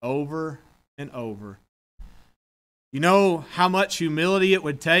 and over. You know how much humility it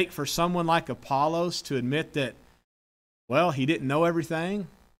would take for someone like Apollos to admit that, well, he didn't know everything?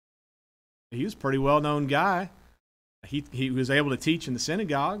 He was a pretty well-known guy. He was able to teach in the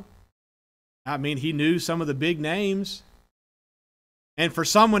synagogue. I mean, he knew some of the big names. And for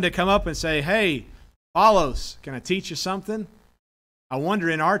someone to come up and say, "Hey, Apollos, can I teach you something?" I wonder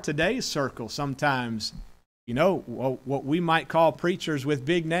in our today's circle sometimes, you know, what we might call preachers with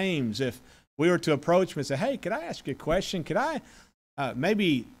big names, if we were to approach them and say, "Hey, could I ask you a question? Could I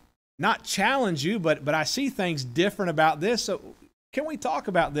maybe not challenge you, but I see things different about this. So can we talk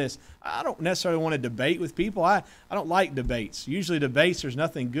about this?" I don't necessarily want to debate with people. I don't like debates. Usually debates, there's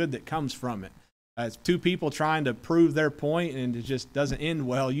nothing good that comes from it. It's two people trying to prove their point, and it just doesn't end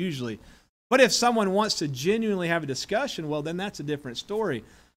well usually. But if someone wants to genuinely have a discussion, well, then that's a different story.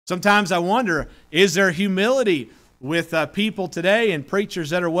 Sometimes I wonder, is there humility with people today and preachers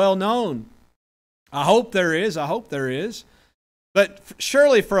that are well known? I hope there is. I hope there is. But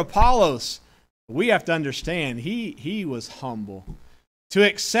surely for Apollos, we have to understand he was humble. To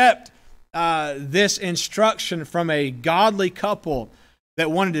accept this instruction from a godly couple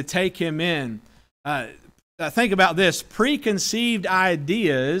that wanted to take him in. Think about this. Preconceived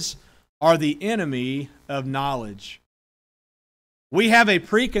ideas are the enemy of knowledge. We have a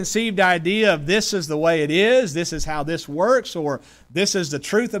preconceived idea of this is the way it is, this is how this works, or this is the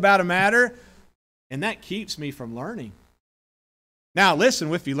truth about a matter, and that keeps me from learning. Now,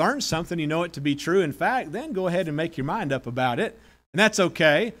 listen, if you learn something, you know it to be true in fact, then go ahead and make your mind up about it, and that's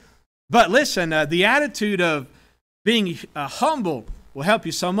okay. But listen, the attitude of being humble will help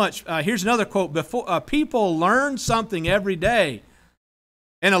you so much. Here's another quote. People learn something every day,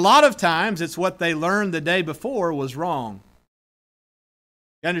 and a lot of times it's what they learned the day before was wrong.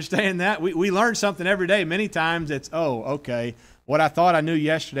 You understand that? We learn something every day. Many times it's, oh, okay, what I thought I knew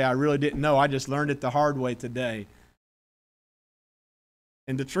yesterday, I really didn't know. I just learned it the hard way today.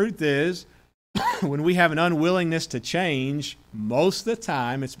 And the truth is, when we have an unwillingness to change, most of the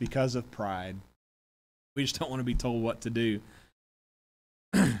time it's because of pride. We just don't want to be told what to do.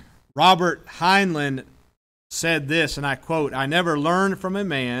 Robert Heinlein said this, and I quote, "I never learned from a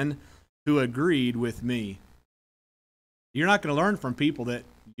man who agreed with me." You're not going to learn from people that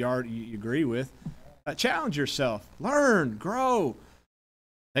you agree with. Challenge yourself. Learn. Grow.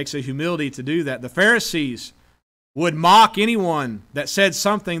 It takes a humility to do that. The Pharisees would mock anyone that said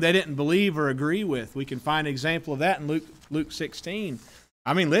something they didn't believe or agree with. We can find an example of that in Luke 16.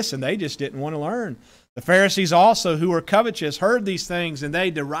 I mean, listen, they just didn't want to learn. The Pharisees also, who were covetous, heard these things, and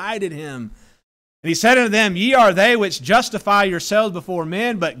they derided him. And he said unto them, Ye are they which justify yourselves before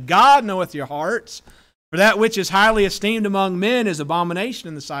men, but God knoweth your hearts. For that which is highly esteemed among men is abomination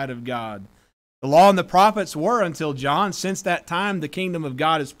in the sight of God. The law and the prophets were until John. Since that time the kingdom of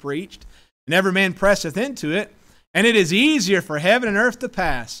God is preached, and every man presseth into it. And it is easier for heaven and earth to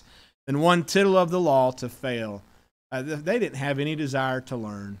pass than one tittle of the law to fail. They didn't have any desire to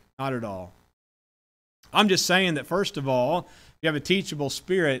learn. Not at all. I'm just saying that, first of all, if you have a teachable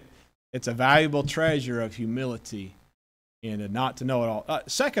spirit, it's a valuable treasure of humility and not to know it all.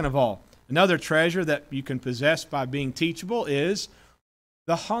 Second of all, another treasure that you can possess by being teachable is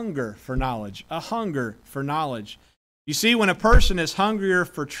the hunger for knowledge. A hunger for knowledge. You see, when a person is hungrier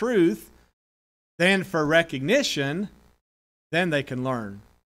for truth than for recognition, then they can learn.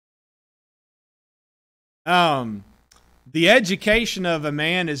 The education of a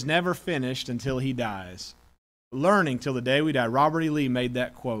man is never finished until he dies. Learning till the day we die. Robert E. Lee made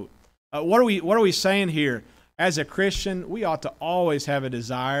that quote. What are we saying here? As a Christian, we ought to always have a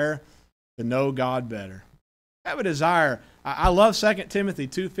desire to know God better. Have a desire. I love 2 Timothy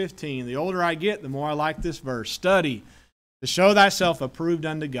 2:15. The older I get, the more I like this verse. Study to show thyself approved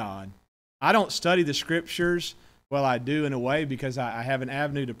unto God. I don't study the Scriptures. Well, I do in a way because I have an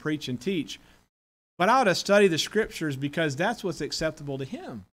avenue to preach and teach. But I ought to study the Scriptures because that's what's acceptable to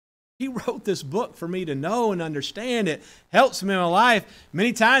Him. He wrote this book for me to know and understand. It helps me in my life.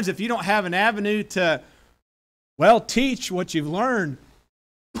 Many times if you don't have an avenue to, teach what you've learned,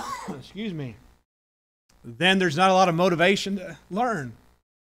 excuse me, then there's not a lot of motivation to learn.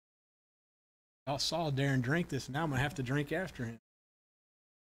 I saw Darren drink this, and now I'm going to have to drink after him.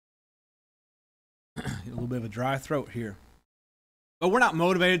 A little bit of a dry throat here. But we're not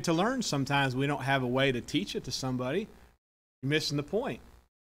motivated to learn sometimes. We don't have a way to teach it to somebody. You're missing the point.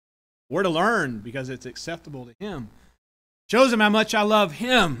 We're to learn because it's acceptable to Him. Shows Him how much I love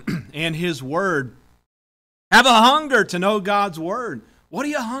Him and His Word. Have a hunger to know God's Word. What do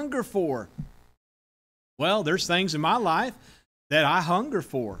you hunger for? Well, there's things in my life that I hunger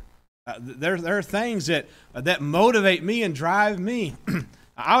for. There are things that motivate me and drive me.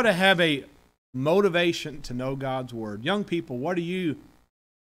 I ought to have a motivation to know God's Word. Young people, what do you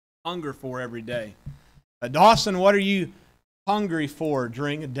hunger for every day? Dawson, what are you hungry for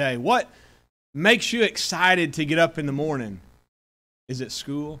during a day? What makes you excited to get up in the morning? Is it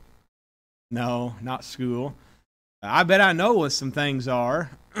school? No, not school. I bet I know what some things are.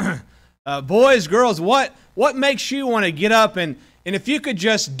 Boys, girls, what makes you want to get up and if you could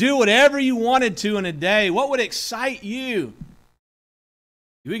just do whatever you wanted to in a day, what would excite you?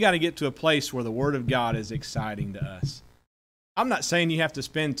 We got to get to a place where the Word of God is exciting to us. I'm not saying you have to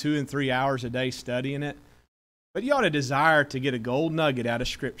spend 2 and 3 hours a day studying it, but you ought to desire to get a gold nugget out of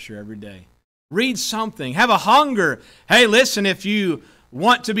Scripture every day. Read something. Have a hunger. Hey, listen, if you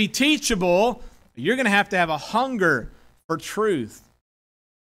want to be teachable, you're going to have a hunger for truth.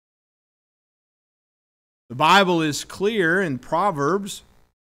 The Bible is clear in Proverbs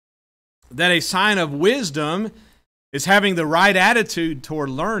that a sign of wisdom is having the right attitude toward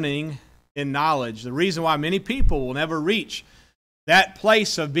learning and knowledge. The reason why many people will never reach that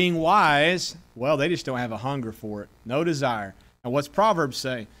place of being wise, they just don't have a hunger for it. No desire. Now, what's Proverbs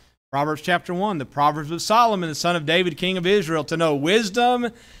say? Proverbs chapter 1, the Proverbs of Solomon, the son of David, king of Israel, to know wisdom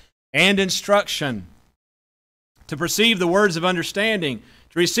and instruction, to perceive the words of understanding,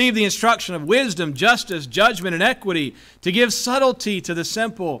 to receive the instruction of wisdom, justice, judgment, and equity, to give subtlety to the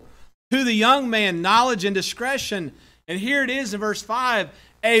simple, to the young man knowledge and discretion. And here it is in verse 5,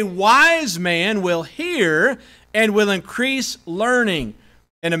 a wise man will hear and will increase learning,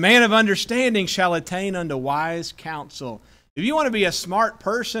 and a man of understanding shall attain unto wise counsel. If you want to be a smart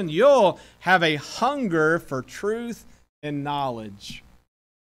person, you'll have a hunger for truth and knowledge.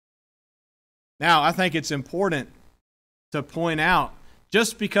 Now, I think it's important to point out,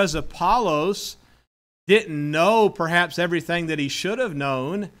 just because Apollos didn't know perhaps everything that he should have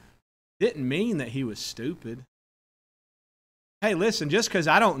known, didn't mean that he was stupid. Hey, listen, just because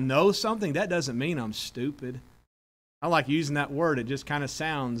I don't know something, that doesn't mean I'm stupid. I like using that word. It just kind of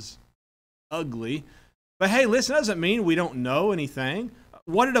sounds ugly. But hey, listen, doesn't mean we don't know anything.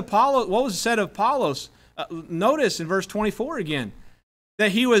 What was said of Apollos? Notice in verse 24 again,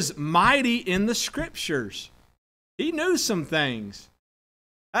 that he was mighty in the scriptures. He knew some things.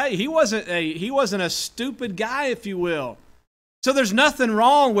 Hey, he wasn't a stupid guy, if you will. So there's nothing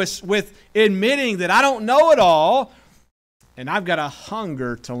wrong with admitting that I don't know it all, and I've got a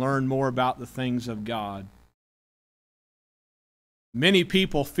hunger to learn more about the things of God. Many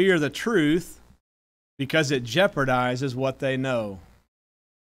people fear the truth because it jeopardizes what they know.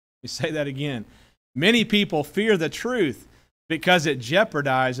 Let me say that again. Many people fear the truth because it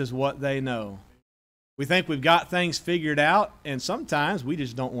jeopardizes what they know. We think we've got things figured out, and sometimes we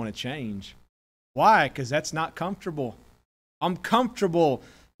just don't want to change. Why? Because that's not comfortable. I'm comfortable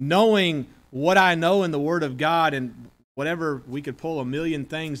knowing what I know in the Word of God, and whatever, we could pull a million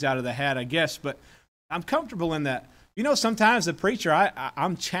things out of the hat, I guess, but I'm comfortable in that. You know, sometimes the preacher,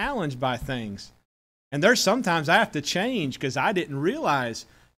 I'm challenged by things. And there's sometimes I have to change because I didn't realize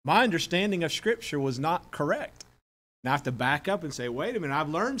my understanding of Scripture was not correct. And I have to back up and say, wait a minute, I've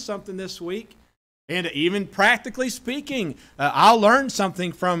learned something this week. And even practically speaking, I'll learn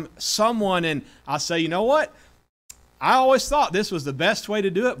something from someone and I'll say, you know what? I always thought this was the best way to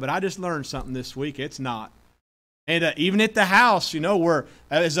do it, but I just learned something this week. It's not. And even at the house, you know, we're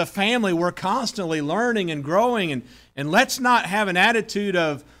as a family, we're constantly learning and growing. And let's not have an attitude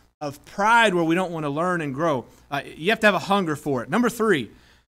of pride where we don't want to learn and grow. You have to have a hunger for it. Number 3,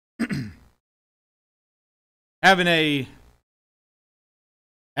 having a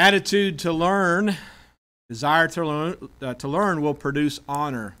attitude to learn, desire to learn will produce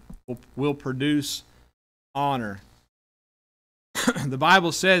honor. Will produce honor. The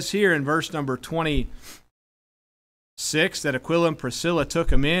Bible says here in verse number 26 that Aquila and Priscilla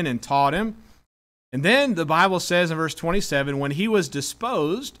took him in and taught him. And then the Bible says in verse 27, when he was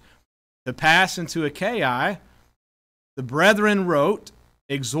disposed to pass into Achaia, the brethren wrote,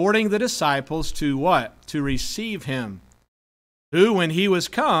 exhorting the disciples to what? To receive him, who, when he was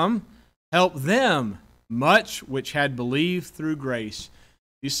come, helped them much which had believed through grace.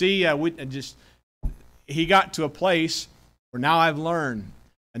 You see, he got to a place where now I've learned.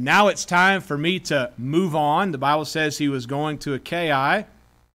 And now it's time for me to move on. The Bible says he was going to Achaia,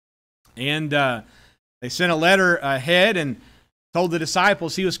 and they sent a letter ahead and told the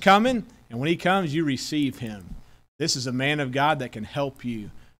disciples he was coming, and when he comes, you receive him. This is a man of God that can help you.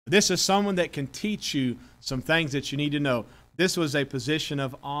 This is someone that can teach you some things that you need to know. This was a position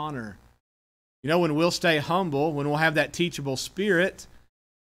of honor. You know, when we'll stay humble, when we'll have that teachable spirit,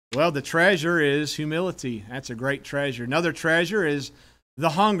 well, the treasure is humility. That's a great treasure. Another treasure is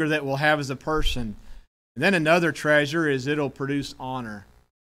the hunger that we'll have as a person. And then another treasure is it'll produce honor.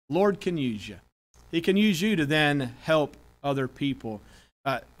 Lord can use you. He can use you to then help other people.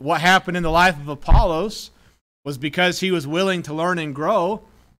 What happened in the life of Apollos was because he was willing to learn and grow,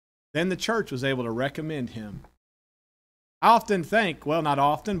 then the church was able to recommend him. I often think, well, not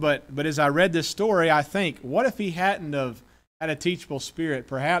often, but as I read this story, I think, what if he hadn't have had a teachable spirit?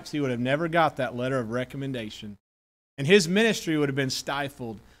 Perhaps he would have never got that letter of recommendation. And his ministry would have been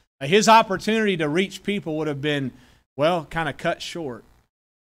stifled. His opportunity to reach people would have been, well, kind of cut short.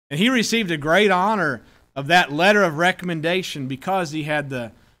 And he received a great honor of that letter of recommendation because he had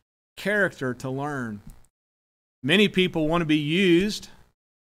the character to learn. Many people want to be used.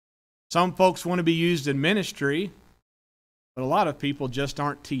 Some folks want to be used in ministry, but a lot of people just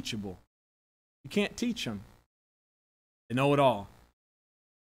aren't teachable. You can't teach them. They know it all.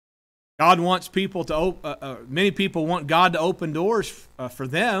 God wants people to many people want God to open doors for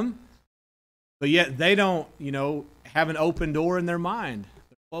them, but yet they don't, have an open door in their mind.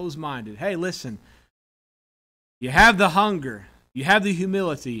 They're closed-minded. Hey, listen, you have the hunger, you have the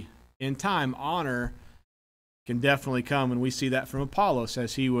humility. In time, honor can definitely come, and we see that from Apollos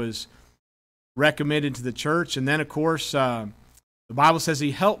as he was recommended to the church. And then, of course, the Bible says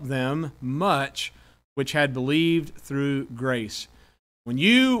he helped them much which had believed through grace. When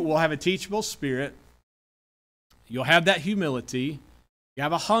you will have a teachable spirit, you'll have that humility, you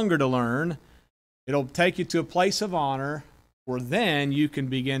have a hunger to learn, it'll take you to a place of honor where then you can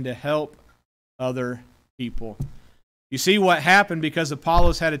begin to help other people. You see, what happened because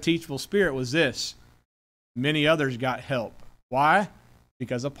Apollos had a teachable spirit was this. Many others got help. Why?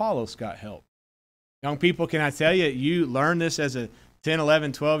 Because Apollos got help. Young people, can I tell you, you learn this as a 10,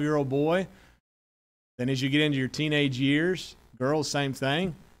 11, 12-year-old boy. Then as you get into your teenage years, girls, same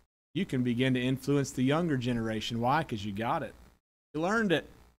thing. You can begin to influence the younger generation. Why? Because you got it. You learned it.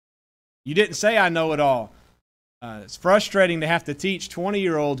 You didn't say, I know it all. It's frustrating to have to teach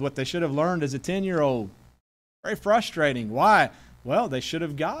 20-year-olds what they should have learned as a 10-year-old. Very frustrating. Why? Well, they should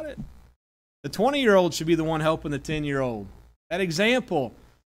have got it. The 20-year-old should be the one helping the 10-year-old. That example.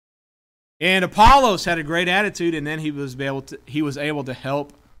 And Apollos had a great attitude, and then he was able to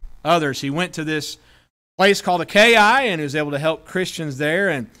help others. He went to this place called Achaia, and he was able to help Christians there,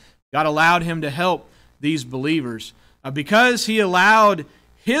 and God allowed him to help these believers. Because he allowed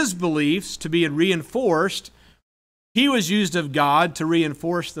his beliefs to be reinforced, he was used of God to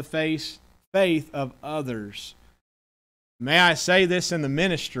reinforce the faith of others. May I say this in the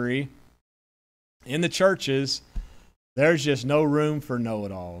ministry, in the churches, there's just no room for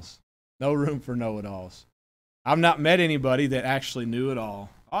know-it-alls. No room for know-it-alls. I've not met anybody that actually knew it all.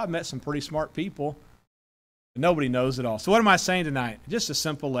 I've met some pretty smart people, but nobody knows it all. So what am I saying tonight? Just a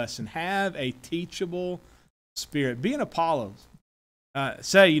simple lesson. Have a teachable spirit. Be an Apollos.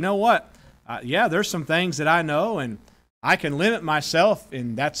 Say, you know what? Yeah, there's some things that I know, and I can limit myself,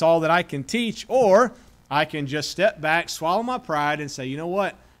 and that's all that I can teach. Or I can just step back, swallow my pride, and say, you know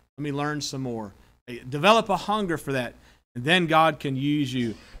what? Let me learn some more. Develop a hunger for that, and then God can use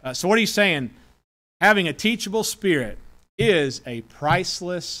you. So what he's saying, having a teachable spirit is a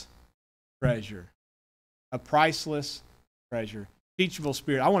priceless treasure. A priceless treasure. Teachable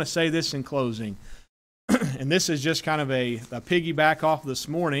spirit. I want to say this in closing, and this is just kind of a piggyback off this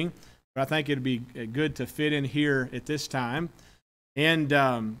morning, but I think it'd be good to fit in here at this time.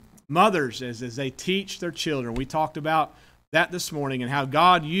 And mothers, as they teach their children, we talked about that this morning and how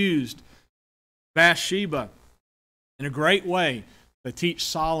God used Bathsheba in a great way to teach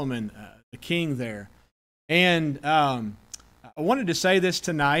Solomon, the king there. And I wanted to say this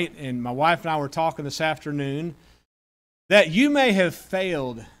tonight, and my wife and I were talking this afternoon, that you may have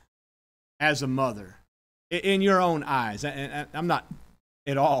failed as a mother in your own eyes. And I'm not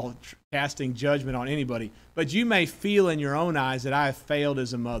at all casting judgment on anybody, but you may feel in your own eyes that I have failed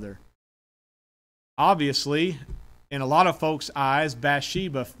as a mother. Obviously, in a lot of folks' eyes,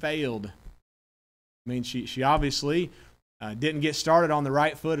 Bathsheba failed. I mean, she obviously didn't get started on the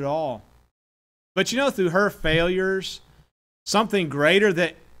right foot at all. But you know, through her failures, something greater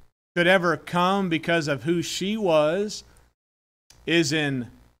that could ever come because of who she was is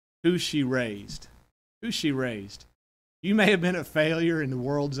in who she raised. Who she raised. You may have been a failure in the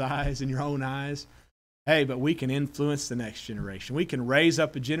world's eyes, in your own eyes. Hey, but we can influence the next generation. We can raise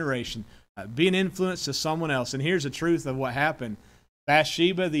up a generation, be an influence to someone else. And here's the truth of what happened.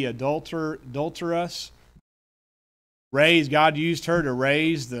 Bathsheba, the adulteress, God used her to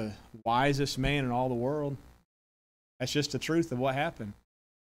raise the wisest man in all the world. That's just the truth of what happened.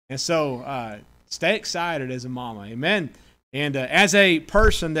 And so stay excited as a mama. Amen. And as a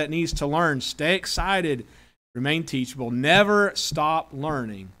person that needs to learn, stay excited, remain teachable. Never stop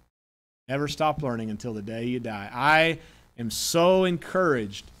learning. Never stop learning until the day you die. I am so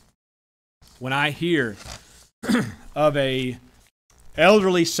encouraged when I hear of a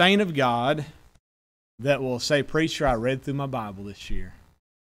elderly saint of God that will say, preacher, I read through my Bible this year.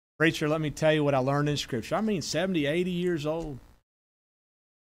 Preacher, let me tell you what I learned in Scripture. I mean, 70, 80 years old.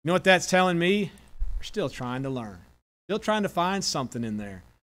 You know what that's telling me? We're still trying to learn. Still trying to find something in there.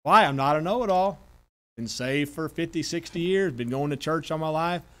 Why? I'm not a know-it-all. Been saved for 50, 60 years. Been going to church all my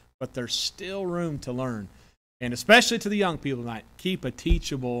life. But there's still room to learn. And especially to the young people tonight, keep a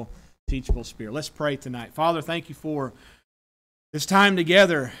teachable spirit. Let's pray tonight. Father, thank you for this time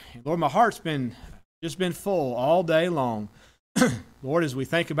together. Lord, my heart's been full all day long. Lord, as we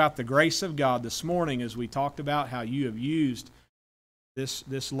think about the grace of God this morning, as we talked about how you have used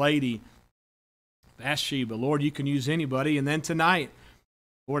this lady, Bathsheba. Lord, you can use anybody. And then tonight,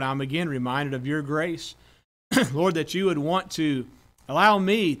 Lord, I'm again reminded of your grace. Lord, that you would want to allow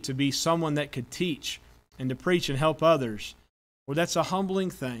me to be someone that could teach and to preach and help others. Lord, that's a humbling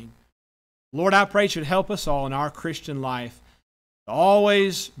thing. Lord, I pray you should help us all in our Christian life to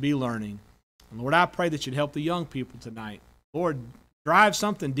always be learning. And Lord, I pray that you'd help the young people tonight. Lord, drive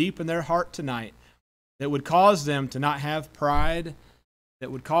something deep in their heart tonight that would cause them to not have pride,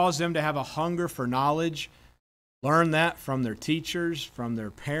 that would cause them to have a hunger for knowledge, learn that from their teachers, from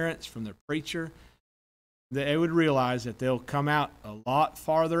their parents, from their preacher, that they would realize that they'll come out a lot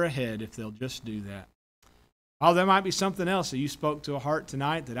farther ahead if they'll just do that. Oh, there might be something else that you spoke to a heart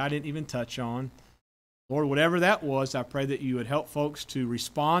tonight that I didn't even touch on. Lord, whatever that was, I pray that you would help folks to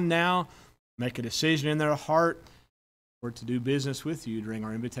respond now, make a decision in their heart, or to do business with you during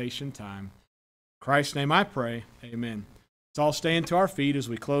our invitation time. In Christ's name I pray, amen. Let's all stand to our feet as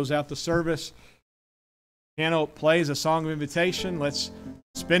we close out the service. Piano plays a song of invitation. Let's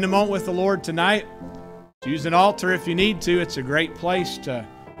spend a moment with the Lord tonight. Use an altar if you need to. It's a great place to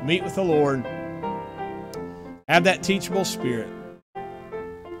meet with the Lord. Have that teachable spirit.